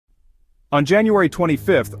On January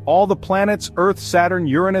 25th, all the planets, Earth, Saturn,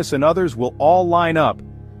 Uranus, and others will all line up.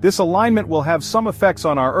 This alignment will have some effects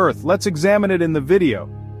on our Earth. Let's examine it in the video.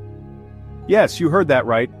 Yes, you heard that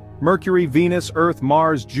right. Mercury, Venus, Earth,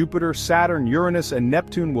 Mars, Jupiter, Saturn, Uranus, and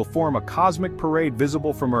Neptune will form a cosmic parade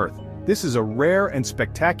visible from Earth. This is a rare and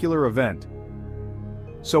spectacular event.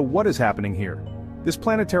 So what is happening here? This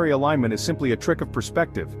planetary alignment is simply a trick of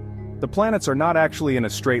perspective. The planets are not actually in a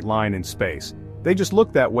straight line in space. They just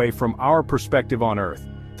look that way from our perspective on Earth.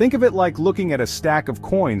 Think of it like looking at a stack of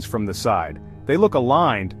coins from the side. They look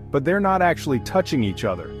aligned, but they're not actually touching each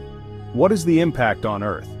other. What is the impact on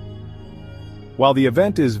Earth? While the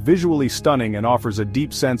event is visually stunning and offers a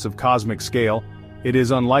deep sense of cosmic scale, it is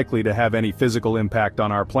unlikely to have any physical impact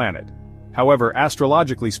on our planet. However,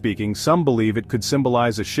 astrologically speaking, some believe it could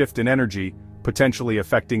symbolize a shift in energy, potentially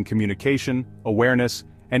affecting communication, awareness,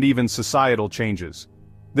 and even societal changes.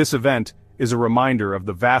 This event is a reminder of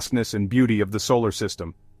the vastness and beauty of the solar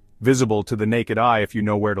system, visible to the naked eye if you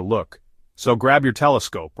know where to look. So grab your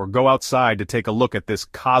telescope or go outside to take a look at this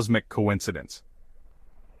cosmic coincidence.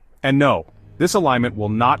 And no, this alignment will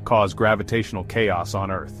not cause gravitational chaos on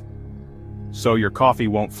Earth. So your coffee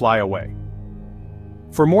won't fly away.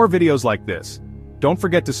 For more videos like this, don't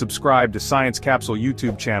forget to subscribe to Science Capsule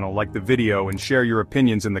YouTube channel, like the video, and share your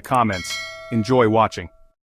opinions in the comments. Enjoy watching.